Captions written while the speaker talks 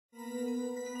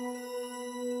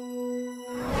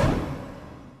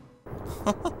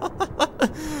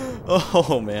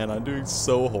Oh man, I'm doing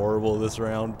so horrible this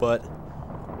round, but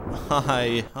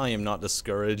I am not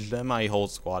discouraged, and my whole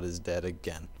squad is dead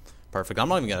again. Perfect. I'm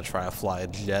not even gonna try to fly a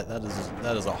jet. That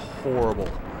is a horrible,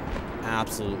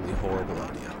 absolutely horrible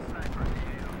idea.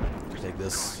 Take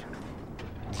this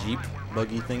Jeep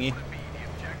buggy thingy.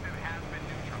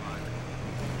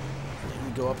 Let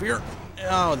me go up here.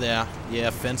 Oh yeah,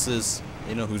 fences.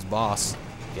 They know who's boss.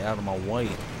 Get out of my way.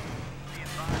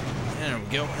 There we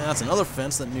go. That's another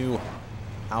fence that knew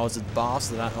how is it boss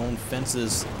that I own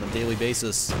fences on a daily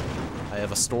basis. I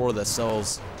have a store that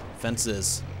sells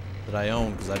fences that I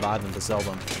own because I buy them to sell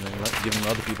them and then give them to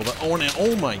other people that own it.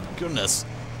 Oh my goodness.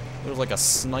 There's like a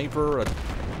sniper, a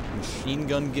machine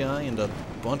gun guy, and a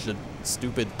bunch of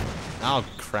stupid... Oh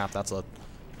crap, that's a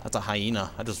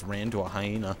hyena. I just ran to a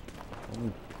hyena.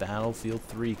 Only Battlefield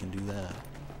 3 can do that.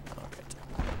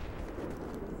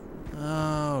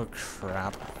 Oh,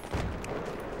 crap.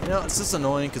 You know, it's just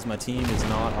annoying because my team is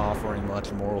not offering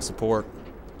much moral support.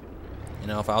 You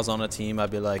know, if I was on a team,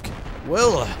 I'd be like,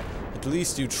 well, at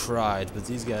least you tried. But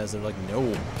these guys are like,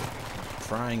 no,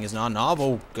 trying is not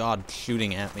novel. Oh, God,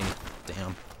 shooting at me.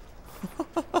 Damn.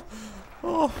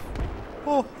 Oh.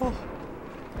 I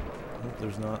hope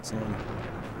there's not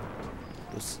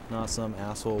some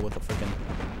asshole with a freaking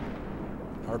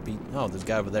heartbeat. Oh, there's a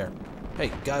guy over there.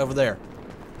 Hey, guy over there.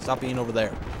 Stop being over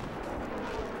there.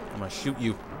 I'm gonna shoot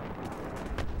you.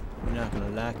 You're not gonna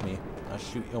like me. I'll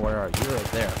shoot you. Oh, where are you? You're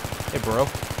right there. Hey, bro.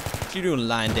 What you doing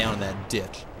lying down in that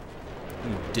ditch?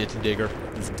 You ditch digger.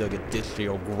 Just dug a ditch to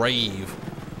your grave.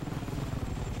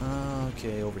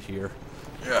 Okay, over here.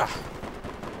 Yeah.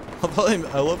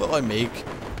 I love how I make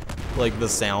like the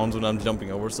sounds when I'm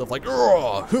jumping over stuff, like and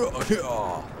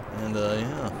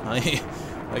yeah,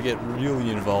 I get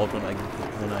really involved when I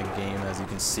game, as you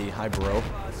can see. Hi, bro.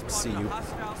 I see you.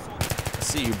 I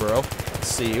see you, bro. I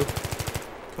see you.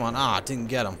 Come on. Ah, didn't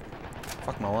get him.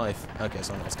 Fuck my life. Okay,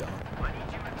 someone else got him.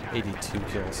 82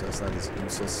 kill assist. That is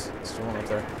useless. Still one up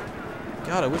there.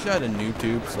 God, I wish I had a noob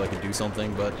tube so I could do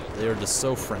something, but they are just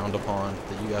so frowned upon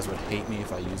that you guys would hate me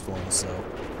if I used one, so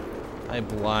I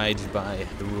oblige by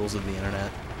the rules of the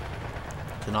internet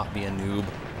to not be a noob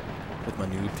with my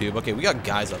noob tube. Okay, we got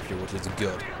guys up here, which is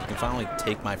good. I can finally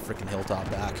take my freaking hilltop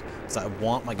back, because I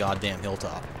want my goddamn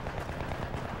hilltop.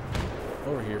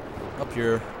 Over here. Up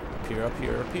here. Up here, up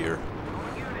here, up here.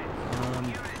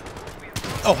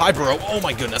 Oh, hi, bro. Oh,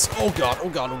 my goodness. Oh, God. Oh,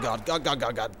 God. Oh, God.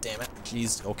 God damn it.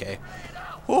 Jeez. Okay.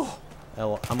 Whew.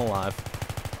 I'm alive.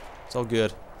 It's all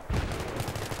good.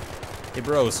 Hey,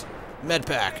 bros. Med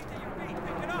pack.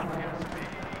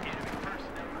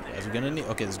 You guys are gonna need...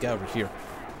 Okay, this guy over here.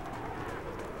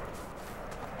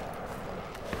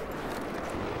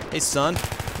 Hey, son.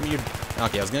 Give me your...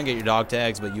 Okay, I was gonna get your dog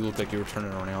tags, but you look like you were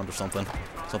turning around or something.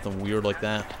 Something weird like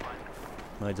that.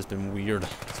 Might have just been weird,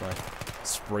 so I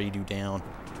sprayed you down.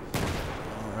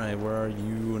 Alright, where are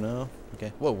you now?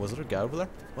 Okay. Whoa, was there a guy over there?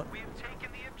 What?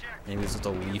 Maybe it's just a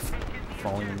leaf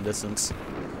falling in the distance.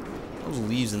 Those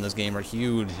leaves in this game are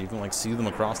huge. You can like see them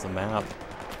across the map.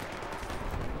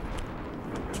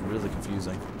 It's really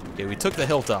confusing. Okay, we took the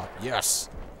hilltop. Yes!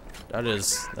 That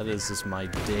is just my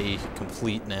day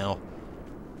complete now.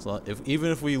 So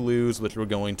even if we lose, which we're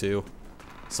going to,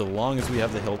 so long as we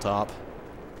have the hilltop,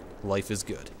 life is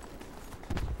good.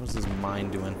 What's this mine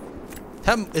doing?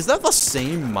 Is that the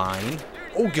same mine?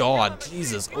 Oh God,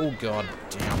 Jesus. Oh God,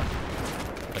 damn.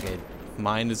 Okay,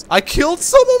 mine is... I killed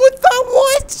someone with that.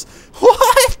 What?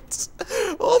 What?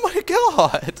 Oh my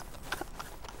God.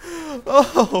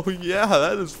 Oh yeah,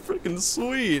 that is freaking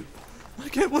sweet. I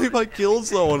can't believe I killed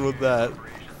someone with that.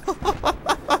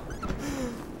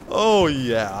 Oh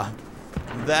yeah,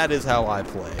 that is how I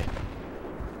play.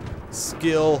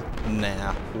 Skill,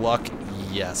 nah. Luck,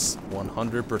 yes.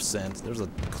 100%. There's a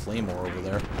claymore over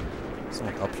there.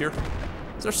 Someone up here?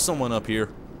 Is there someone up here?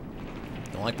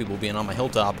 Don't like people being on my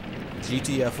hilltop.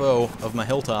 GTFO of my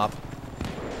hilltop.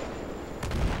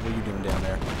 What are you doing down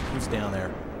there? Who's down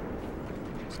there?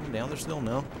 Someone down there still?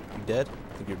 No? You dead?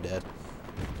 I think you're dead.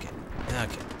 Okay.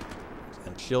 Okay. Just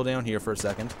gonna chill down here for a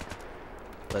second.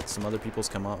 Let some other people's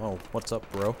come up. Oh, what's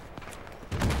up, bro?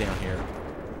 Down here.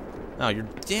 Oh, you're...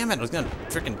 Damn it! I was gonna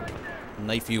frickin'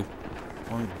 knife you.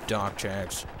 On dog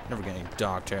tags. Never get any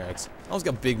dog tags. I always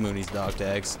got Big Mooney's dog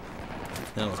tags.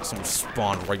 Then like someone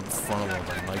spawned right in front of him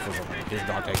with a knife or something. His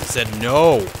dog tag. He said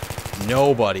no!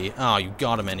 Nobody. Oh, you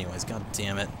got him anyways. God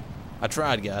damn it. I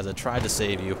tried, guys. I tried to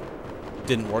save you.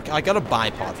 Didn't work. I got a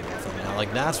bipod for that thing now.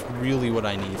 Like, that's really what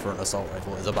I need for an assault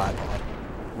rifle, is a bipod.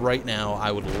 Right now,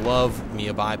 I would love me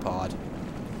a bipod.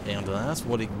 And that's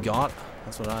what it got.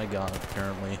 That's what I got,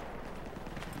 apparently.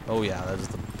 Oh yeah, that is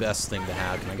the best thing to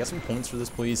have. Can I get some points for this,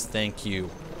 please? Thank you.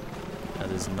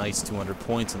 That is nice 200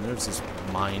 points, and there's just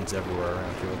mines everywhere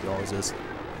around here like it always is.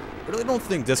 I really don't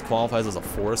think this qualifies as a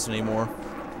forest anymore.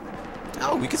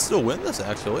 Oh, we could still win this,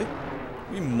 actually.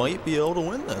 We might be able to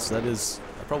win this. That is,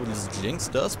 I probably just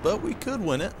jinxed us, but we could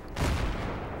win it.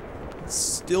 It's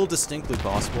still distinctly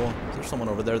possible. Is there someone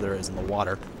over there? There is in the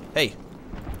water. Hey,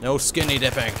 no skinny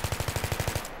dipping.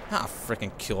 Ah,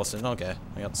 freaking kill assist. Okay,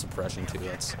 I got suppression too.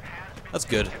 That's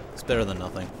good. It's better than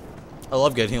nothing. I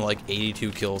love getting like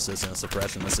 82 kill assists and a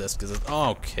suppression assist because it's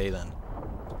okay then.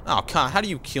 Oh god, how do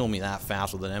you kill me that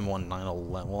fast with an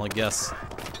M1911? Well, I guess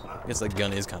that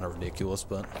gun is kind of ridiculous,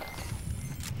 but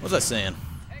what was I saying?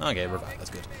 Okay, revive. That's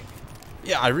good.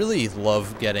 Yeah, I really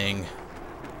love getting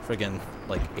freaking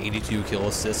like 82 kill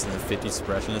assists and then 50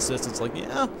 suppression assists. It's like,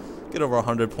 yeah, get over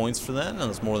 100 points for that, and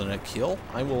it's more than a kill.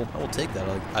 I will take that.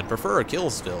 I'd prefer a kill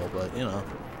still, but you know,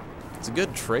 it's a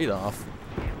good trade-off.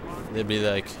 They'd be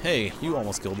like, hey, you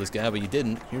almost killed this guy, but you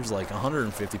didn't. Here's like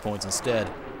 150 points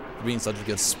instead. For being such a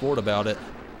good sport about it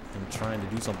and trying to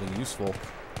do something useful.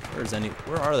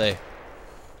 Where are they?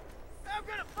 I'm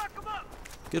gonna fuck them up.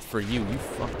 Good for you. You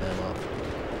fucked them up.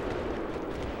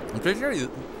 I'm pretty sure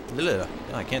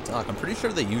I can't talk. I'm pretty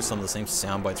sure they use some of the same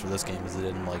sound bites for this game as they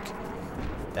did in like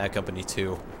Bad Company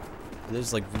 2. They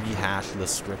just like rehash the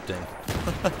scripting.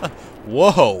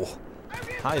 Whoa!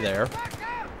 Hi there.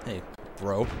 Hey,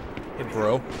 bro. Hey,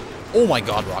 bro. Oh my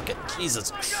god, rocket.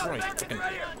 Jesus Christ.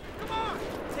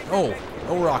 Oh,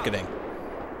 no rocketing.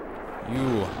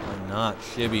 You are not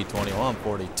Shibby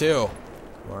 2142. You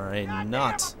are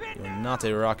not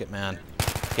a rocket man.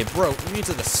 Okay, bro, you need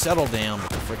to just settle down with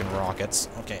the freaking rockets.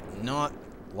 Okay, not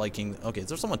liking. Okay, is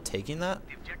there someone taking that?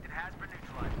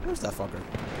 Where's that fucker?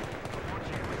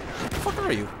 Where the fuck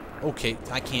are you? Okay,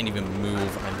 I can't even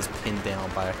move. I'm just pinned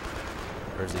down by.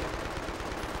 Where is he?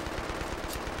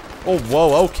 Oh,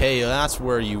 whoa, okay, that's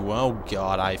where you. Oh,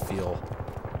 God, I feel.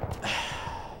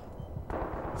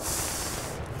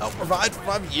 Oh,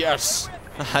 revive, yes!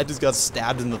 I just got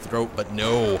stabbed in the throat, but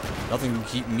no, nothing can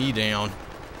keep me down.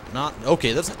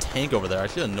 Okay, there's a tank over there. I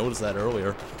should have noticed that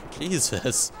earlier.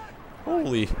 Jesus.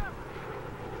 Holy.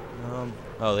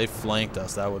 Oh, they flanked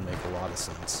us. That would make a lot of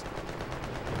sense.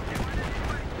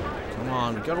 Come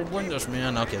on, we gotta win this,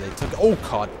 man. Okay, they took. Oh,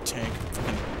 God, tank.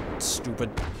 Fucking stupid.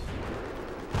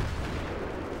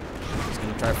 He's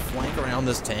gonna try to flank around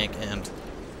this tank and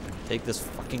take this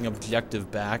fucking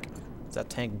objective back. Is that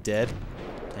tank dead?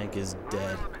 Tank is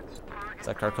dead. Is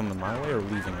that car coming my way or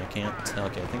leaving? I can't tell.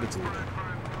 Okay, I think it's leaving.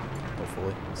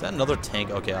 Hopefully. Is that another tank?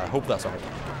 Okay, I hope that's our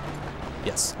tank.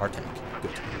 Yes, our tank.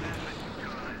 Good.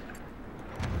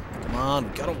 Come on,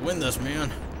 we gotta win this,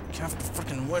 man. We have to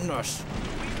freaking win this.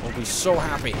 We'll be so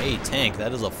happy. Hey, tank,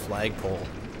 that is a flagpole.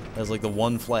 That is like the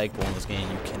one flagpole in this game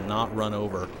you cannot run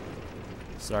over.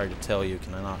 Sorry to tell you,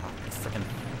 can I not freaking...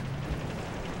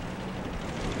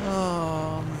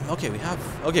 okay,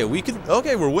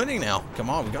 okay, we're winning now. Come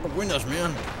on, we gotta win this,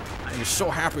 man. I'd be so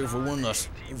happy if we win this.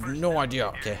 You have no idea.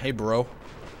 Okay, hey, bro.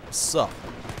 What's up?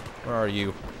 Where are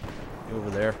you? You over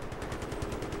there?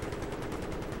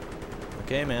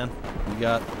 Okay, man. We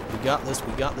got this.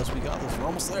 We're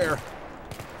almost there.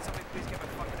 Somebody please get my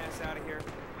fucking ass out of here.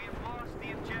 We have lost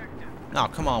the objective. No,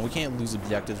 come on. We can't lose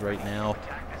objectives right now.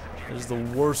 It is the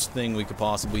worst thing we could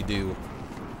possibly do.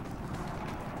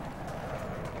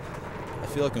 I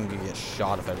feel like I'm gonna get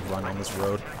shot if I run on this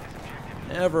road.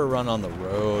 Never run on the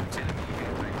road.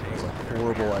 It's a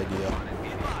horrible idea.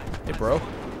 Hey, bro.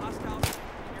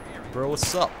 Bro,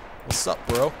 what's up? What's up,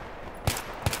 bro?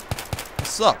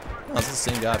 What's up? Oh, that's the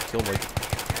same guy I've killed, like,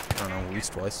 I don't know, at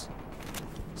least twice.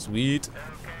 Sweet.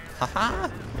 Haha!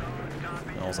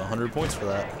 That was 100 points for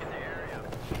that.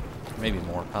 Maybe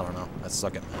more. I don't know. I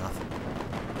suck at math.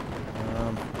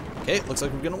 Okay, looks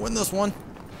like we're gonna win this one.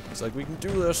 Looks like we can do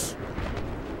this.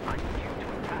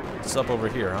 What's up over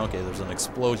here? Okay, there's an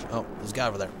explosion. Oh, there's a guy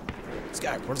over there. This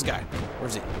guy. Where's the guy?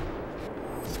 Where's he?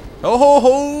 Oh, ho,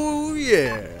 ho,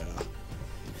 yeah.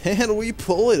 And we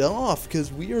pull it off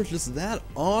because we are just that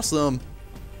awesome.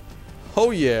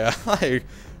 Oh, yeah. I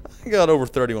got over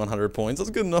 3,100 points. That's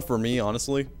good enough for me,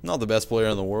 honestly. Not the best player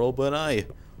in the world, but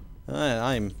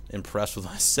I'm impressed with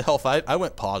myself. I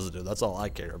went positive. That's all I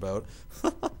care about.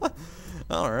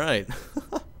 All right.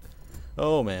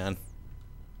 Oh, man.